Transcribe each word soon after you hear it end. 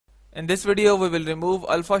In this video we will remove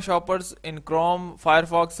alpha shoppers in Chrome,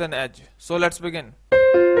 Firefox and Edge. So let's begin.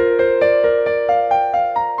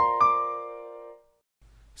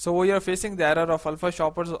 So we are facing the error of alpha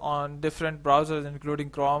shoppers on different browsers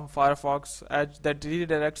including Chrome, Firefox, Edge that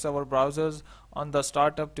redirects our browsers on the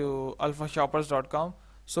startup to alphashoppers.com.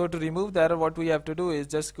 So to remove the error, what we have to do is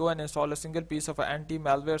just go and install a single piece of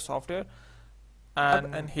anti-malware software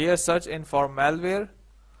and here search in for malware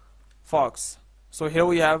Fox. So here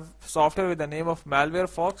we have software with the name of malware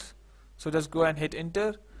Fox. So just go and hit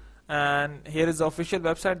enter, and here is the official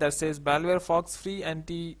website that says malware Fox free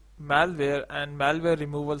anti-malware and malware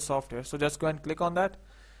removal software. So just go and click on that.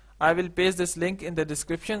 I will paste this link in the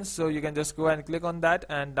description, so you can just go and click on that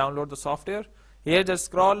and download the software. Here just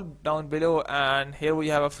scroll down below and here we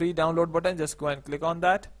have a free download button. Just go and click on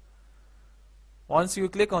that. Once you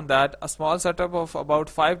click on that, a small setup of about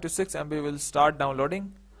 5 to 6 MB will start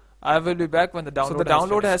downloading. I will be back when the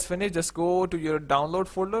download has finished. Just go to your download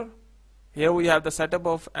folder. Here we have the setup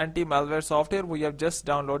of anti-malware software we have just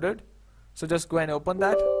downloaded. So just go and open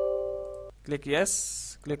that. Click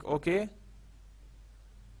yes, click OK.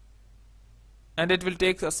 And it will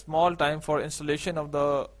take a small time for installation of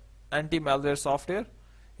the anti-malware software.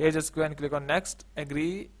 Here just go and click on next,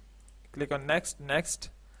 agree, click on next,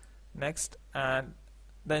 next, and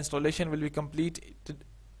the installation will be completed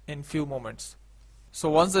in few moments. So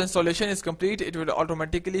once the installation is complete, it will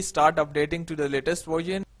automatically start updating to the latest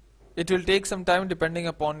version. It will take some time depending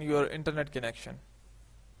upon your internet connection.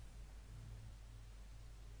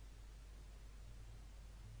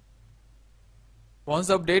 Once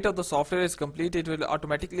the update of the software is complete, it will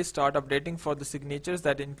automatically start updating for the signatures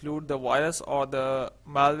that include the virus or the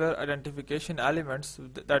malware identification elements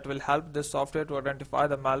that will help this software to identify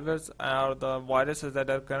the malwares or the viruses that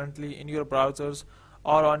are currently in your browsers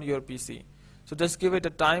or on your PC. So just give it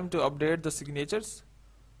a time to update the signatures.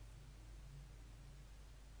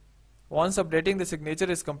 Once updating the signature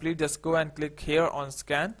is complete, just go and click here on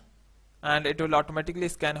scan, and it will automatically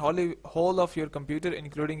scan whole of your computer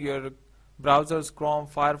including your browsers, Chrome,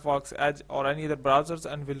 Firefox, Edge or any other browsers,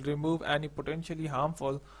 and will remove any potentially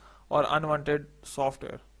harmful or unwanted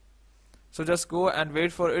software. So just go and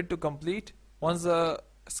wait for it to complete. Once the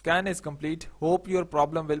scan is complete, hope your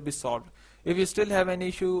problem will be solved. If you still have any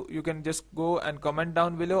issue, you can just go and comment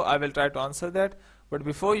down below. I will try to answer that. But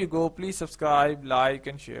before you go, please subscribe, like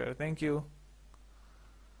and share. Thank you.